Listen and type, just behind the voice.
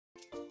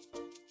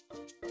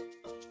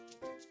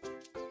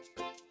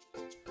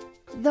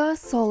The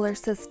solar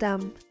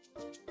system.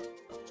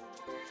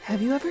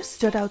 Have you ever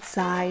stood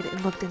outside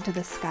and looked into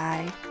the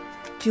sky?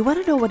 Do you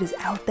want to know what is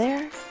out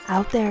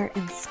there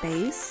in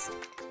space?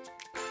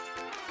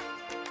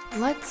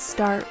 Let's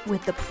start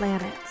with the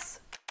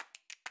planets.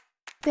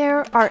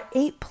 There are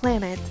 8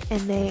 planets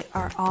and they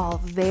are all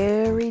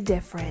very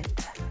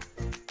different.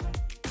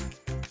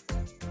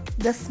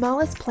 The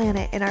smallest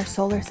planet in our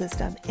solar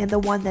system and the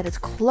one that is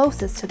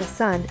closest to the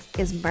sun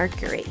is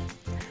Mercury.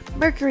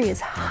 Mercury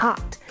is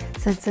hot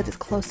since it is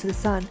close to the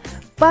sun,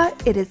 but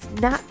it is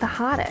not the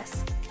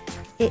hottest.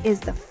 It is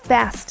the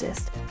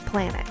fastest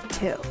planet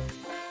too.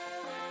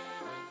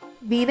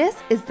 Venus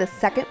is the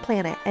second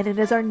planet and it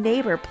is our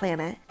neighbor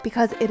planet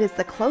because it is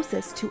the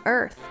closest to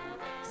Earth.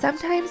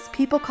 Sometimes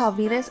people call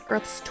Venus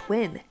Earth's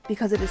twin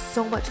because it is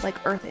so much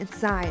like Earth in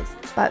size,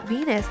 but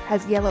Venus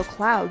has yellow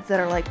clouds that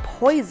are like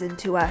poison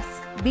to us.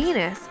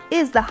 Venus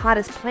is the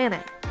hottest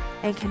planet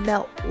and can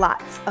melt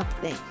lots of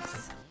things.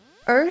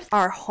 Earth,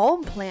 our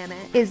home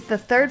planet, is the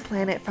third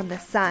planet from the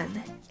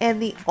sun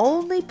and the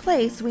only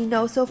place we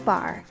know so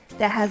far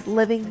that has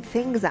living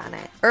things on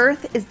it.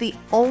 Earth is the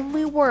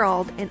only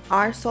world in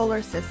our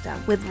solar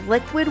system with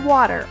liquid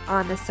water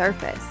on the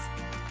surface.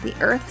 The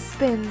Earth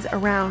spins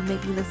around,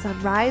 making the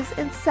sun rise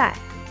and set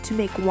to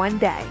make one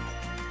day.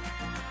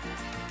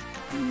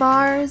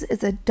 Mars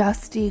is a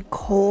dusty,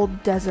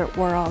 cold desert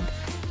world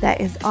that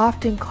is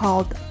often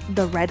called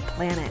the red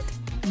planet.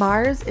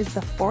 Mars is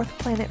the 4th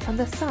planet from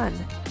the sun.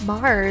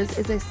 Mars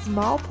is a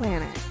small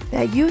planet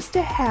that used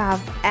to have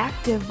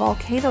active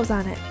volcanoes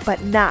on it, but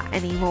not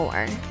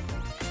anymore.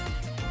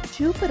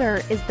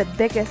 Jupiter is the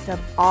biggest of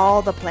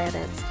all the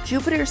planets.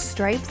 Jupiter's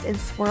stripes and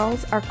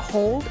swirls are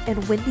cold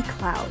and windy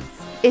clouds.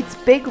 Its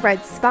big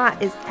red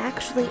spot is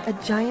actually a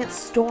giant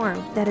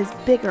storm that is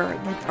bigger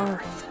than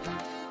Earth.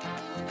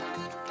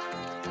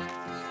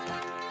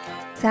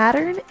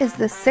 Saturn is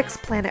the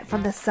 6th planet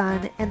from the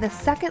sun and the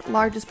 2nd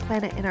largest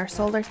planet in our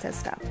solar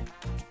system.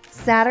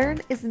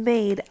 Saturn is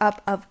made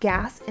up of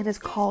gas and is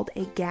called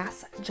a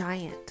gas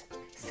giant.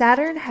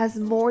 Saturn has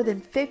more than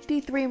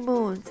 53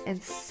 moons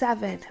and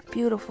 7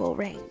 beautiful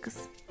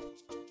rings.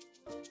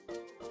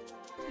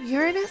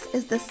 Uranus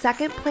is the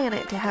 2nd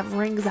planet to have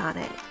rings on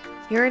it.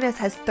 Uranus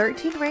has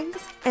 13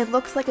 rings and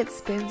looks like it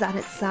spins on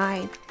its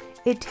side.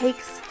 It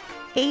takes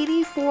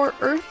 84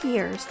 Earth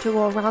years to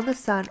go around the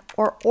sun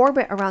or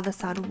orbit around the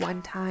sun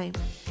one time.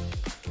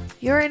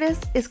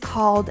 Uranus is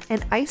called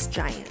an ice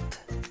giant.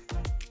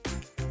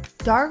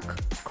 Dark,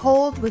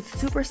 cold with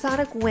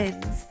supersonic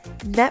winds,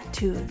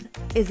 Neptune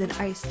is an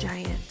ice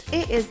giant.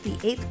 It is the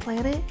 8th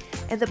planet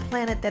and the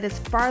planet that is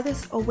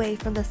farthest away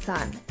from the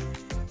sun.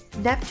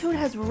 Neptune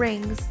has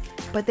rings,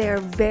 but they are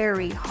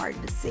very hard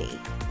to see.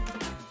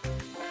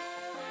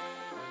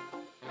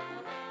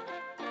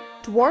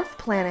 Dwarf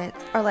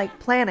planets are like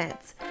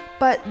planets,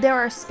 but there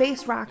are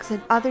space rocks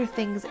and other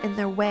things in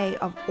their way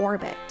of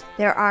orbit.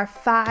 There are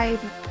 5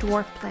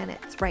 dwarf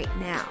planets right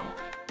now.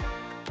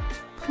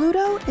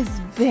 Pluto is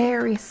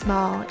very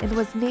small and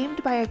was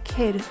named by a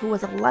kid who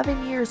was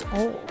 11 years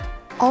old.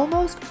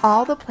 Almost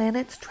all the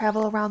planets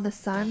travel around the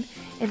sun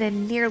in a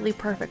nearly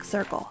perfect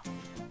circle,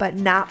 but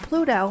not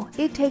Pluto.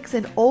 It takes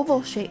an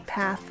oval-shaped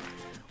path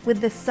with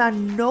the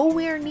sun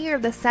nowhere near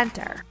the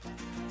center.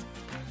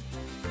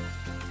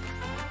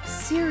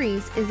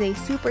 Ceres is a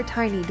super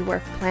tiny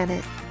dwarf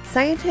planet.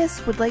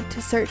 Scientists would like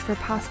to search for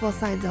possible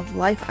signs of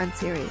life on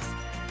Ceres.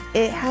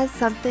 It has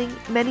something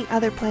many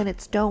other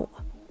planets don't: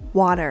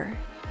 water.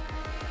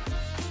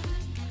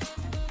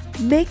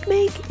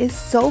 Makemake is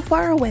so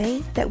far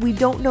away that we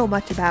don't know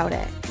much about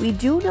it. We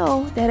do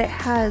know that it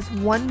has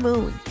 1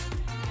 moon.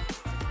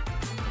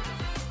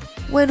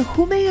 When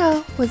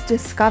Haumea was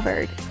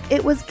discovered,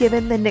 it was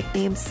given the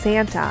nickname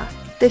Santa.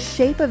 The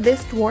shape of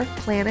this dwarf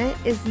planet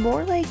is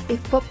more like a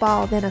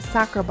football than a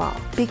soccer ball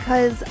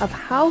because of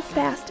how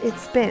fast it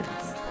spins.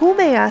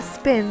 Haumea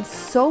spins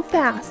so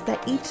fast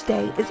that each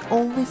day is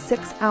only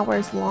 6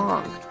 hours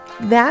long.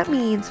 That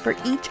means for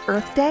each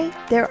Earth day,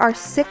 there are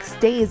 6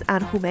 days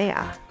on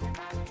Haumea.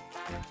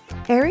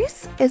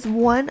 Eris is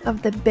one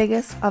of the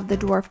biggest of the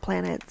dwarf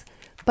planets,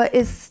 but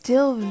is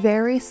still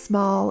very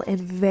small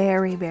and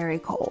very, very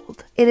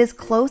cold. It is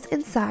close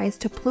in size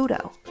to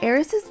Pluto.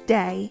 Eris's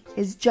day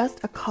is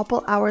just a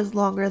couple hours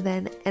longer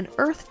than an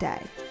Earth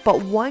day,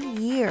 but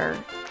 1 year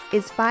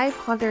is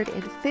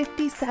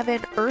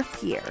 557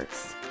 Earth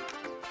years.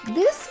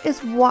 This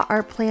is what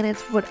our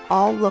planets would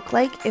all look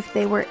like if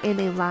they were in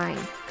a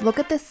line. Look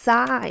at the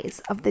size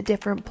of the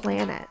different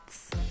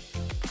planets.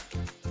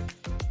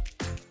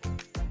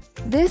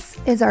 This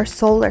is our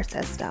solar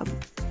system.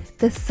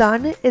 The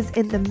sun is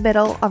in the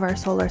middle of our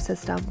solar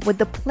system with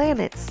the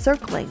planets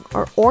circling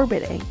or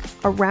orbiting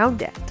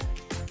around it.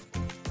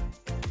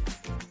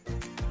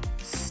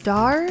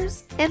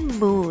 Stars and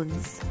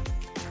moons.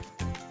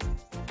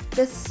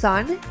 The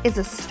sun is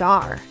a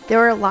star. There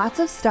are lots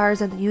of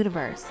stars in the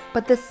universe,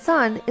 but the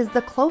sun is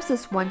the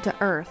closest one to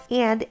Earth,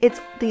 and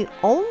it's the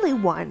only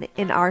one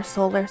in our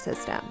solar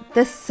system.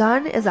 The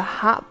sun is a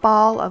hot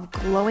ball of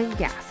glowing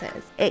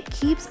gases. It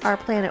keeps our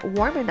planet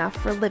warm enough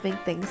for living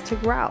things to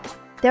grow.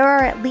 There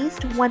are at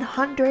least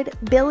 100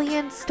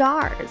 billion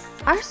stars.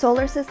 Our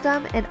solar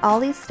system and all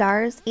these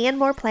stars and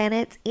more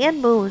planets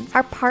and moons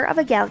are part of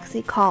a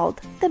galaxy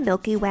called the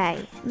Milky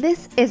Way.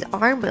 This is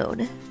our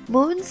moon.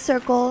 Moons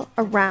circle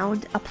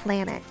around a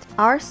planet.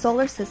 Our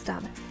solar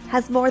system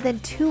has more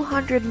than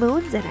 200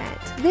 moons in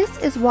it. This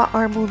is what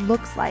our moon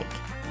looks like.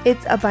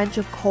 It's a bunch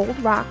of cold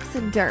rocks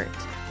and dirt.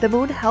 The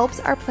moon helps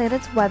our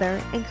planet's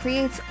weather and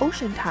creates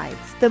ocean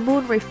tides. The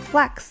moon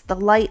reflects the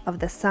light of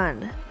the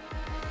sun.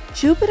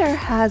 Jupiter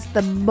has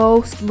the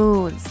most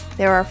moons.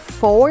 There are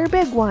 4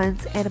 big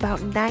ones and about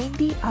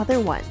 90 other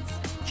ones.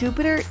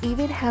 Jupiter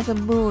even has a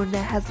moon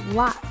that has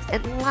lots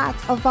and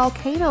lots of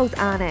volcanoes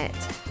on it.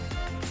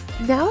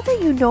 Now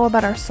that you know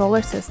about our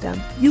solar system,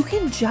 you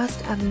can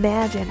just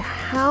imagine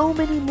how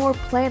many more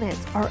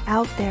planets are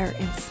out there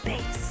in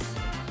space.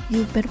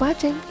 You've been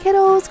watching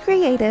Kiddos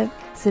Creative,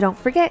 so don't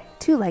forget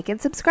to like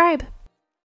and subscribe.